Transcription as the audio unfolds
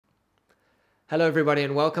Hello everybody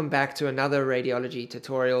and welcome back to another radiology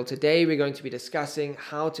tutorial. Today we're going to be discussing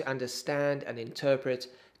how to understand and interpret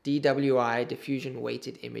DWI, diffusion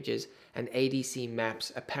weighted images, and ADC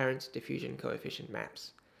maps, apparent diffusion coefficient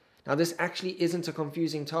maps. Now this actually isn't a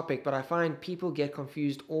confusing topic, but I find people get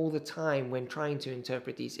confused all the time when trying to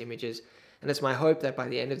interpret these images, and it's my hope that by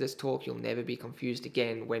the end of this talk you'll never be confused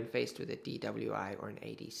again when faced with a DWI or an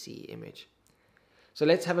ADC image. So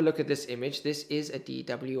let's have a look at this image. This is a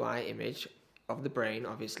DWI image of the brain,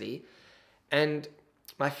 obviously, and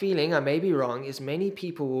my feeling, I may be wrong, is many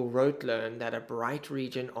people will rote learn that a bright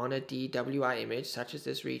region on a DWI image, such as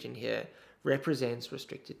this region here, represents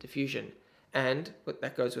restricted diffusion, and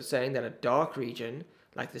that goes with saying that a dark region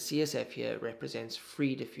like the CSF here represents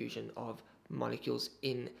free diffusion of molecules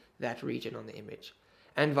in that region on the image.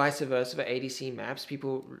 And vice versa for ADC maps,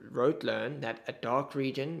 people rote learn that a dark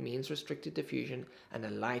region means restricted diffusion and a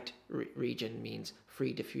light region means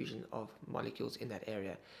free diffusion of molecules in that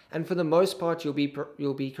area. And for the most part, you'll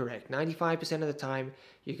be correct. 95% of the time,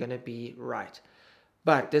 you're going to be right.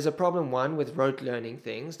 But there's a problem, one, with rote learning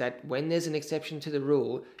things, that when there's an exception to the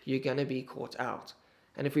rule, you're going to be caught out.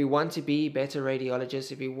 And if we want to be better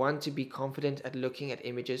radiologists, if we want to be confident at looking at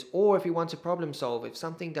images, or if we want to problem solve, if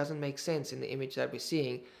something doesn't make sense in the image that we're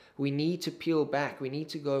seeing, we need to peel back, we need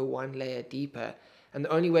to go one layer deeper. And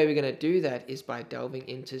the only way we're going to do that is by delving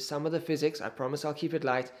into some of the physics, I promise I'll keep it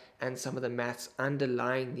light, and some of the maths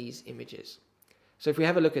underlying these images. So if we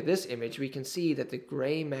have a look at this image, we can see that the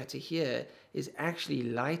gray matter here is actually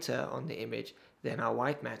lighter on the image than our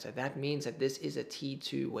white matter. That means that this is a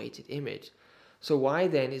T2 weighted image. So why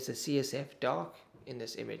then is the CSF dark in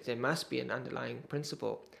this image? There must be an underlying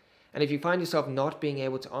principle. And if you find yourself not being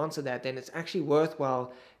able to answer that, then it's actually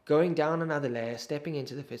worthwhile going down another layer, stepping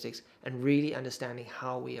into the physics, and really understanding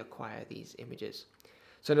how we acquire these images.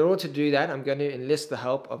 So in order to do that, I'm going to enlist the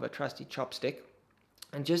help of a trusty chopstick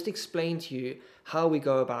and just explain to you how we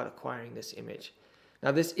go about acquiring this image.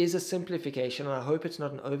 Now this is a simplification, and I hope it's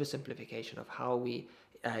not an oversimplification of how we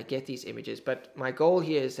get these images, but my goal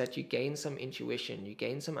here is that you gain some intuition, you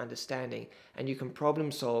gain some understanding, and you can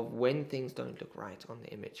problem solve when things don't look right on the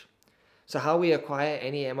image. So how we acquire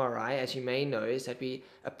any MRI, as you may know, is that we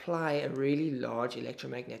apply a really large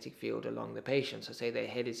electromagnetic field along the patient. So say their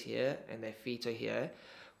head is here and their feet are here.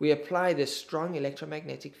 We apply this strong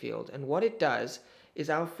electromagnetic field, and what it does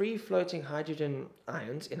is our free-floating hydrogen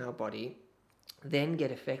ions in our body then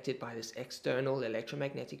get affected by this external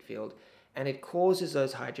electromagnetic field, and it causes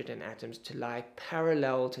those hydrogen atoms to lie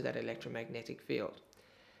parallel to that electromagnetic field.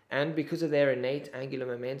 And because of their innate angular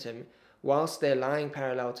momentum, whilst they're lying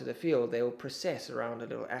parallel to the field, they will precess around a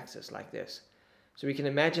little axis like this. So we can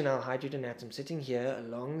imagine our hydrogen atom sitting here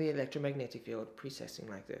along the electromagnetic field, precessing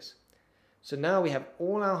like this. So now we have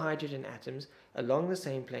all our hydrogen atoms along the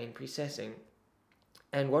same plane precessing,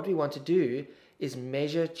 and what we want to do is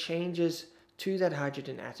measure changes to that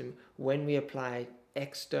hydrogen atom when we apply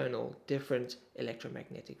external different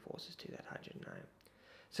electromagnetic forces to that hydrogen ion.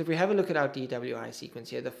 So if we have a look at our DWI sequence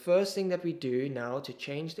here, the first thing that we do now to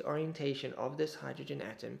change the orientation of this hydrogen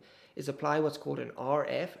atom is apply what's called an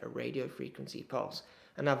RF, a radio frequency pulse.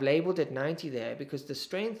 And I've labeled it 90 there because the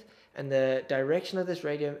strength and the direction of this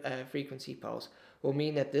radio frequency pulse will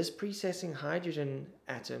mean that this precessing hydrogen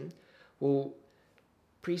atom will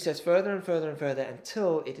precess further and further and further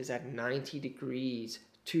until it is at 90 degrees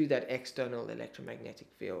to that external electromagnetic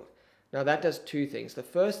field. Now that does two things. The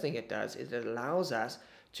first thing it does is it allows us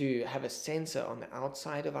to have a sensor on the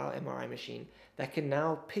outside of our MRI machine that can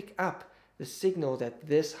now pick up the signal that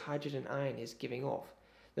this hydrogen ion is giving off.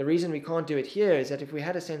 The reason we can't do it here is that if we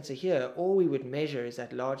had a sensor here, all we would measure is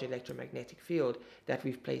that large electromagnetic field that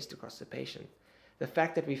we've placed across the patient. The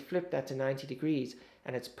fact that we flipped that to 90 degrees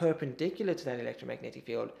and it's perpendicular to that electromagnetic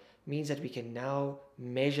field means that we can now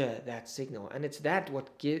measure that signal, and it's that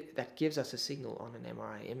gives us a signal on an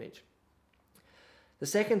MRI image. The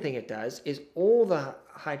second thing it does is all the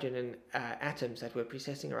hydrogen atoms that we're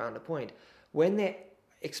precessing around a point, when they're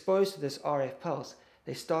exposed to this RF pulse,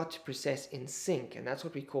 they start to precess in sync, and that's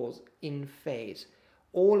what we call in phase.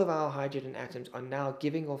 All of our hydrogen atoms are now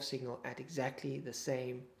giving off signal at exactly the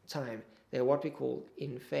same time. They're what we call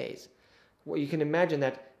in phase. Well, you can imagine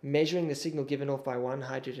that measuring the signal given off by one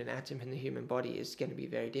hydrogen atom in the human body is going to be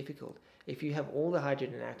very difficult. If you have all the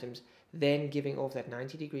hydrogen atoms then giving off that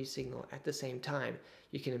 90-degree signal at the same time,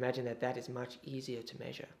 you can imagine that that is much easier to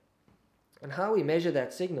measure. And how we measure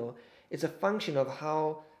that signal is a function of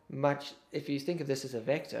how much, if you think of this as a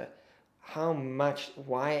vector, how much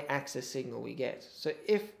y-axis signal we get. So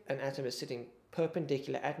if an atom is sitting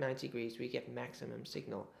perpendicular at 90 degrees, we get maximum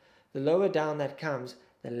signal. The lower down that comes,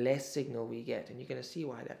 the less signal we get. And you're going to see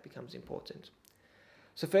why that becomes important.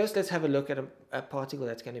 So first, let's have a look at a particle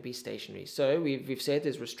that's going to be stationary. So we've said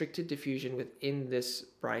there's restricted diffusion within this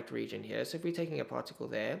bright region here. So if we're taking a particle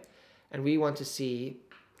there, and we want to see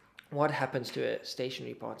what happens to a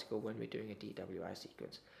stationary particle when we're doing a DWI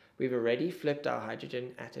sequence. We've already flipped our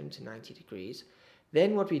hydrogen atom to 90 degrees.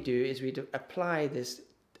 Then what we do is we apply this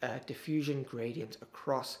diffusion gradient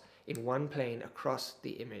across, in one plane, across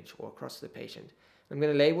the image or across the patient. I'm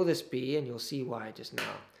going to label this B, and you'll see why just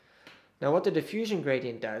now. Now what the diffusion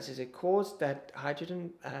gradient does is it causes that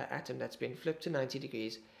hydrogen atom that's been flipped to 90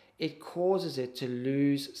 degrees, it causes it to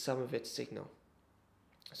lose some of its signal.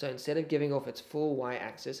 So instead of giving off its full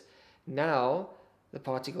y-axis, now the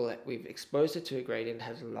particle that we've exposed it to a gradient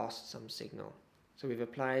has lost some signal. So we've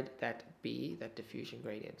applied that B, that diffusion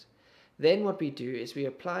gradient. Then what we do is we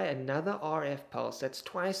apply another RF pulse that's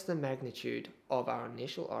twice the magnitude of our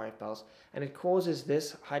initial RF pulse, and it causes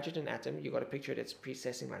this hydrogen atom, you've got to picture it, it's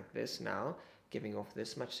precessing like this now, giving off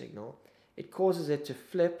this much signal. It causes it to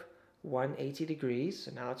flip 180 degrees,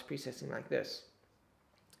 so now it's precessing like this.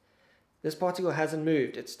 This particle hasn't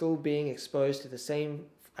moved, it's still being exposed to the same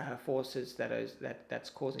forces that's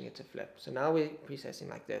causing it to flip. So now we're precessing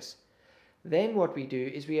like this. Then what we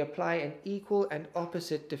do is we apply an equal and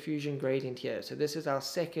opposite diffusion gradient here. So this is our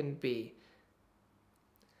second B.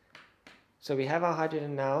 So we have our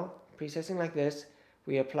hydrogen now precessing like this.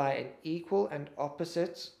 We apply an equal and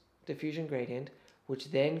opposite diffusion gradient, which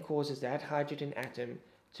then causes that hydrogen atom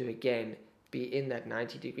to again be in that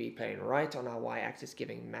 90-degree plane, right on our y-axis,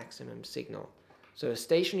 giving maximum signal. So a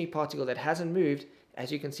stationary particle that hasn't moved,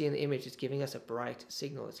 as you can see in the image, is giving us a bright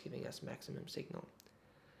signal. It's giving us maximum signal.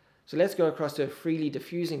 So let's go across to a freely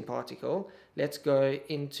diffusing particle. Let's go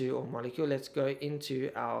into, or molecule, let's go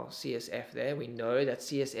into our CSF there. We know that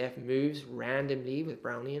CSF moves randomly with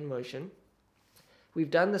Brownian motion.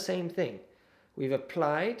 We've done the same thing. We've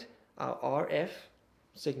applied our RF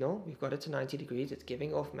signal. We've got it to 90 degrees. It's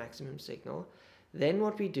giving off maximum signal. Then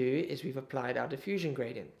what we do is we've applied our diffusion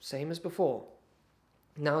gradient, same as before.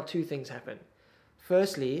 Now two things happen.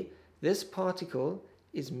 Firstly, this particle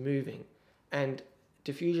is moving, and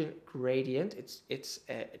diffusion gradient, it's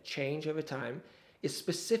a change over time, is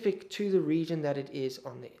specific to the region that it is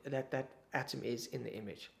on that atom is in the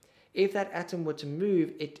image. If that atom were to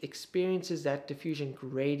move, it experiences that diffusion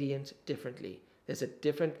gradient differently. There's a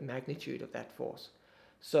different magnitude of that force.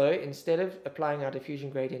 So instead of applying our diffusion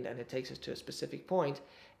gradient and it takes us to a specific point,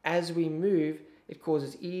 as we move, it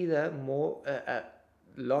causes either more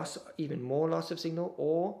even more loss of signal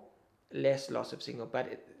or less loss of signal,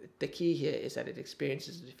 but the key here is that it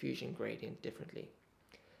experiences the diffusion gradient differently.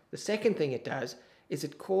 The second thing it does is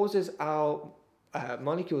it causes our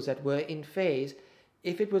molecules that were in phase,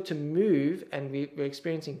 if it were to move and we're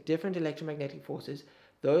experiencing different electromagnetic forces,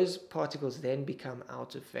 those particles then become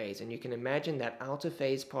out of phase. And you can imagine that out of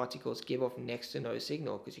phase particles give off next to no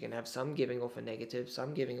signal, because you can have some giving off a negative,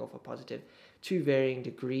 some giving off a positive, to varying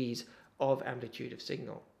degrees of amplitude of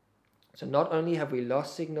signal. So not only have we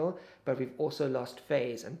lost signal, but we've also lost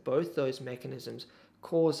phase, and both those mechanisms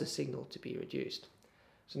cause the signal to be reduced.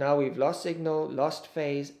 So now we've lost signal, lost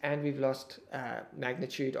phase, and we've lost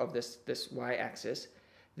magnitude of this y-axis.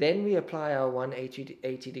 Then we apply our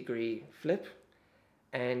 180 degree flip,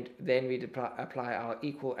 and then we apply our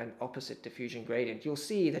equal and opposite diffusion gradient. You'll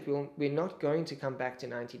see that we're not going to come back to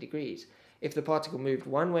 90 degrees. If the particle moved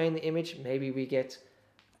one way in the image, maybe we get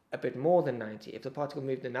a bit more than 90. If the particle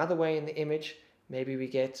moved another way in the image, maybe we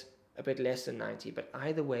get a bit less than 90. But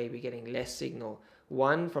either way, we're getting less signal.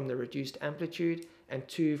 One, from the reduced amplitude, and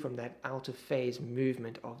two, from that out of phase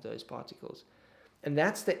movement of those particles. And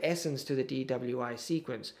that's the essence to the DWI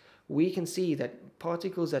sequence. We can see that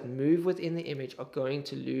particles that move within the image are going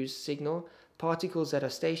to lose signal. Particles that are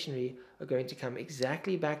stationary are going to come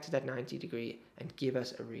exactly back to that 90 degree and give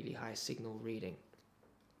us a really high signal reading.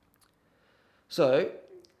 So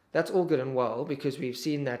that's all good and well, because we've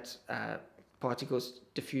seen that particles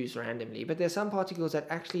diffuse randomly, but there's some particles that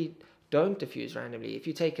actually don't diffuse randomly. If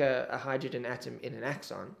you take a hydrogen atom in an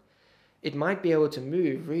axon, it might be able to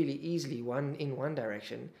move really easily in one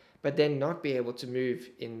direction, but then not be able to move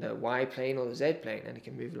in the y plane or the z plane, and it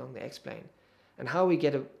can move along the x plane. And how we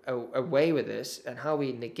get away with this, and how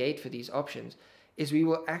we negate for these options, is we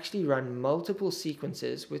will actually run multiple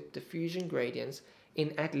sequences with diffusion gradients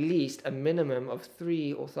in at least a minimum of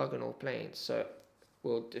 3 orthogonal planes. So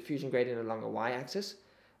we'll diffusion gradient along a y-axis,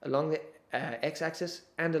 along the x-axis,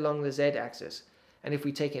 and along the z-axis. And if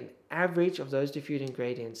we take an average of those diffusion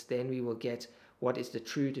gradients, then we will get what is the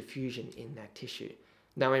true diffusion in that tissue.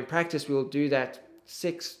 Now in practice, we'll do that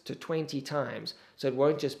 6 to 20 times. So it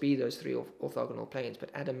won't just be those 3 orthogonal planes, but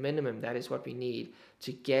at a minimum, that is what we need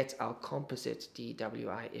to get our composite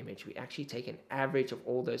DWI image. We actually take an average of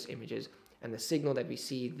all those images, and the signal that we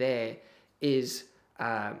see there is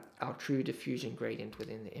our true diffusion gradient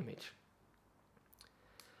within the image.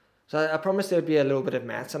 So I promised there would be a little bit of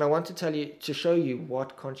maths, and I want to show you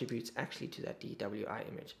what contributes actually to that DWI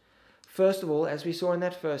image. First of all, as we saw in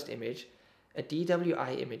that first image, a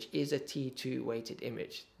DWI image is a T2 weighted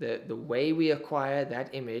image. The way we acquire that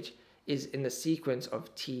image is in the sequence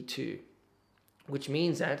of T2, which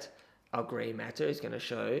means that our gray matter is going to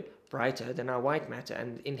show brighter than our white matter,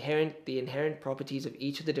 and the inherent properties of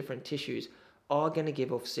each of the different tissues are going to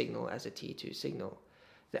give off signal as a T2 signal.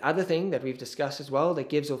 The other thing that we've discussed as well that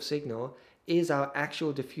gives off signal is our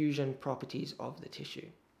actual diffusion properties of the tissue.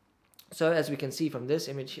 So as we can see from this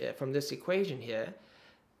image here, from this equation here,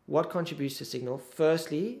 what contributes to signal?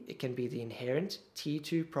 Firstly, it can be the inherent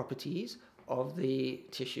T2 properties of the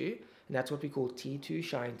tissue, and that's what we call T2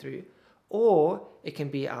 shine through, or it can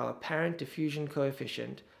be our apparent diffusion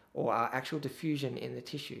coefficient or our actual diffusion in the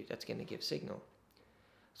tissue that's going to give signal.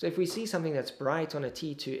 So if we see something that's bright on a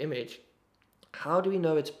T2 image, how do we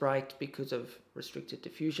know it's bright because of restricted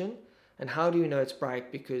diffusion? And how do we know it's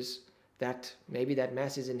bright because maybe that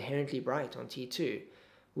mass is inherently bright on T2?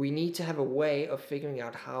 We need to have a way of figuring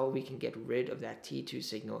out how we can get rid of that T2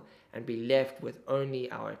 signal and be left with only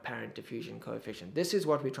our apparent diffusion coefficient. This is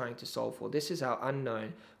what we're trying to solve for. This is our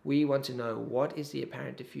unknown. We want to know what is the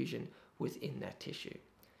apparent diffusion within that tissue.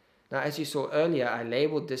 Now, as you saw earlier, I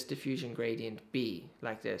labeled this diffusion gradient B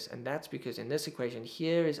like this, and that's because in this equation,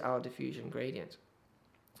 here is our diffusion gradient.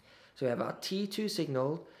 So we have our T2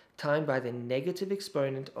 signal timed by the negative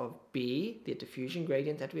exponent of B, the diffusion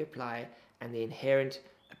gradient that we apply, and the inherent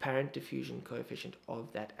apparent diffusion coefficient of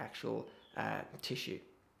that actual tissue.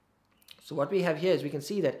 So what we have here is we can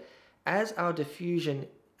see that as our diffusion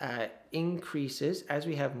increases, as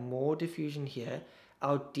we have more diffusion here,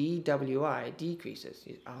 our DWI decreases.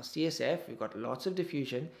 Our CSF, we've got lots of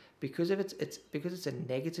diffusion because it's a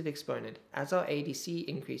negative exponent. As our ADC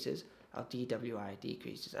increases, our DWI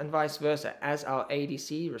decreases, and vice versa. As our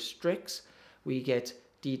ADC restricts, we get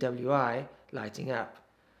DWI lighting up.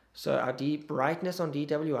 So our brightness on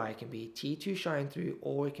DWI can be T2 shine through,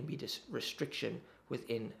 or it can be this restriction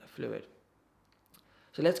within a fluid.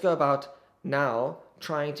 So let's go about now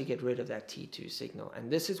trying to get rid of that T2 signal,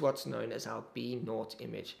 and this is what's known as our B0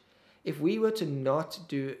 image. If we were to not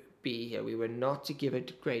do B here, we were not to give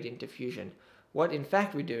it gradient diffusion, what in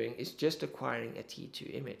fact we're doing is just acquiring a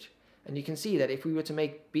T2 image. And you can see that if we were to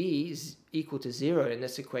make B equal to 0 in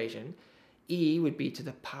this equation, E would be to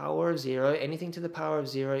the power of 0. Anything to the power of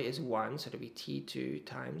 0 is 1, so it'll be T2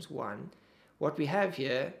 times 1. What we have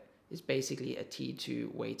here is basically a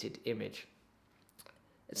T2 weighted image.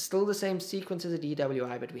 It's still the same sequence as a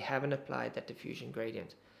DWI, but we haven't applied that diffusion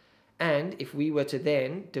gradient. And if we were to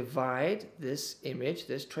then divide this image,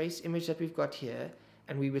 this trace image that we've got here,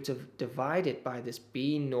 and we were to divide it by this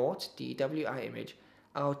B0 DWI image,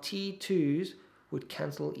 our T2s would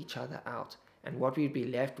cancel each other out. And what we'd be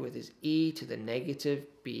left with is E to the negative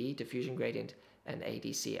B, diffusion gradient, and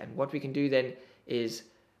ADC. And what we can do then is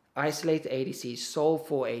isolate the ADC, solve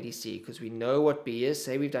for ADC, because we know what B is.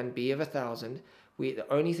 Say we've done B of 1,000. The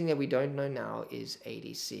only thing that we don't know now is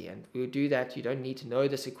ADC. And we'll do that. You don't need to know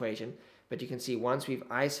this equation. But you can see once we've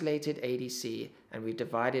isolated ADC and we've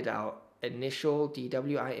divided our initial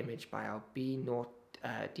DWI image by our B0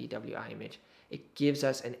 DWI image, it gives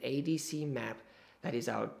us an ADC map that is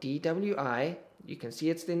our DWI. You can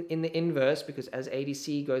see it's in the inverse because as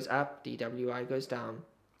ADC goes up, DWI goes down.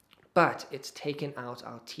 But it's taken out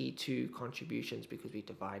our T2 contributions because we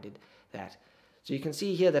divided that. So you can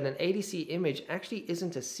see here that an ADC image actually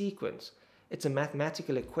isn't a sequence. It's a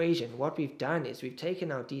mathematical equation. What we've done is we've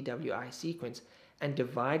taken our DWI sequence and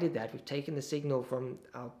divided that. We've taken the signal from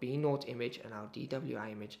our B0 image and our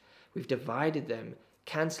DWI image. We've divided them,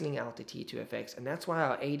 cancelling out the T2 effects. And that's why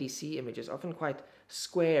our ADC image is often quite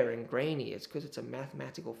square and grainy. It's because it's a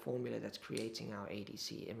mathematical formula that's creating our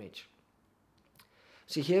ADC image.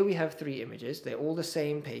 So here we have 3 images. They're all the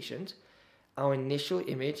same patient. Our initial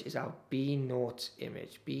image is our B0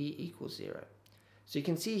 image, B equals 0. So you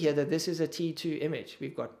can see here that this is a T2 image.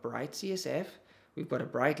 We've got bright CSF, we've got a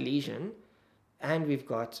bright lesion, and we've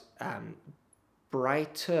got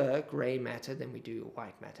brighter gray matter than we do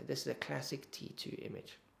white matter. This is a classic T2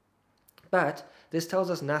 image. But this tells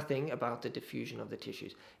us nothing about the diffusion of the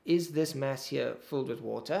tissues. Is this mass here filled with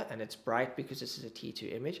water and it's bright because this is a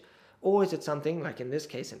T2 image? Or is it something like in this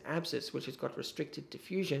case an abscess which has got restricted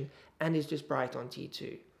diffusion and is just bright on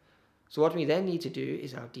T2? So what we then need to do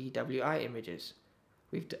is our DWI images.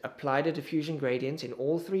 We've applied a diffusion gradient in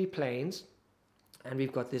all three planes, and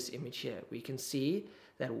we've got this image here. We can see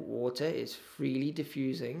that water is freely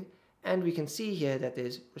diffusing, and we can see here that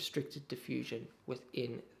there's restricted diffusion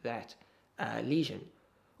within that lesion.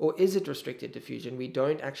 Or is it restricted diffusion? We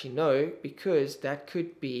don't actually know, because that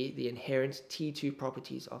could be the inherent T2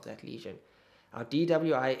 properties of that lesion. Our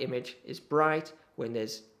DWI image is bright when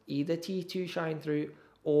there's either T2 shine through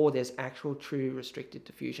or there's actual true restricted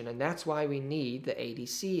diffusion, and that's why we need the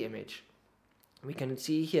ADC image. We can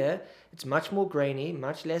see here it's much more grainy,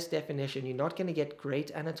 much less definition. You're not going to get great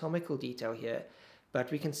anatomical detail here,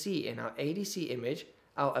 but we can see in our ADC image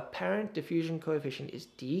our apparent diffusion coefficient is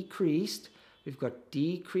decreased. We've got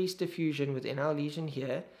decreased diffusion within our lesion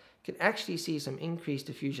here. You can actually see some increased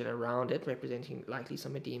diffusion around it, representing likely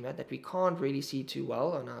some edema that we can't really see too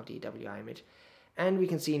well on our DWI image. And we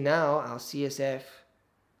can see now our CSF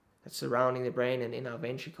that's surrounding the brain and in our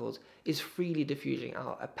ventricles is freely diffusing.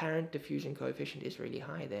 Our apparent diffusion coefficient is really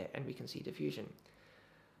high there, and we can see diffusion.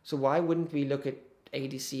 So why wouldn't we look at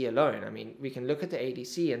ADC alone? I mean, we can look at the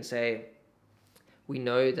ADC and say, we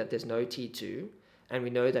know that there's no T2, and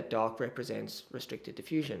we know that dark represents restricted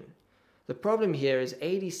diffusion. The problem here is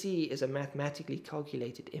ADC is a mathematically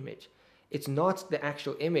calculated image. It's not the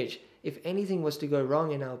actual image. If anything was to go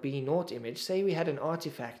wrong in our B0 image, say we had an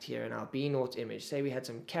artifact here in our B0 image, say we had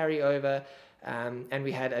some carryover and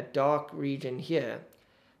we had a dark region here,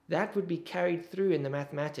 that would be carried through in the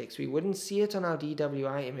mathematics. We wouldn't see it on our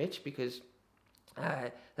DWI image because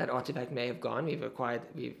that artifact may have gone.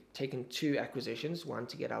 We've taken two acquisitions, one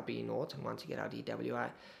to get our B0 and one to get our DWI.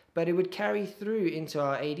 But it would carry through into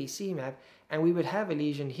our ADC map, and we would have a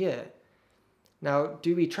lesion here. Now,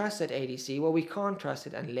 do we trust that ADC? Well, we can't trust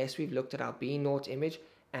it unless we've looked at our B0 image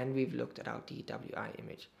and we've looked at our DWI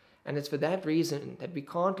image. And it's for that reason that we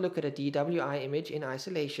can't look at a DWI image in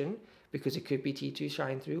isolation, because it could be T2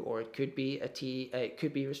 shine through, or it could be it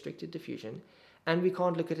could be restricted diffusion. And we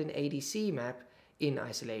can't look at an ADC map in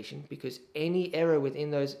isolation, because any error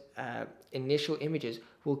within those initial images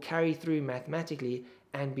will carry through mathematically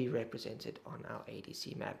and be represented on our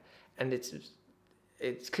ADC map. And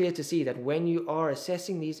it's clear to see that when you are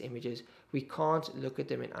assessing these images, we can't look at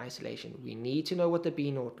them in isolation. We need to know what the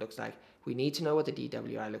B0 looks like, we need to know what the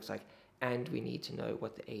DWI looks like, and we need to know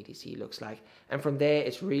what the ADC looks like. And from there,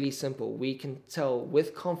 it's really simple. We can tell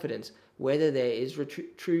with confidence whether there is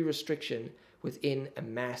true restriction within a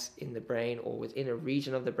mass in the brain or within a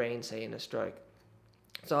region of the brain, say in a stroke.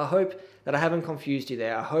 So I hope that I haven't confused you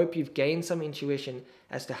there. I hope you've gained some intuition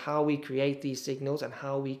as to how we create these signals and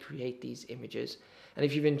how we create these images. And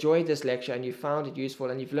if you've enjoyed this lecture and you found it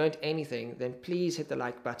useful and you've learned anything, then please hit the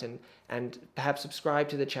like button and perhaps subscribe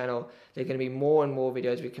to the channel. There are going to be more and more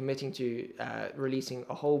videos. We're committing to releasing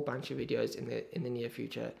a whole bunch of videos in the near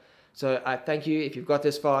future. So thank you. If you've got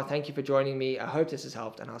this far, thank you for joining me. I hope this has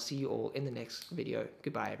helped, and I'll see you all in the next video.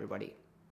 Goodbye, everybody.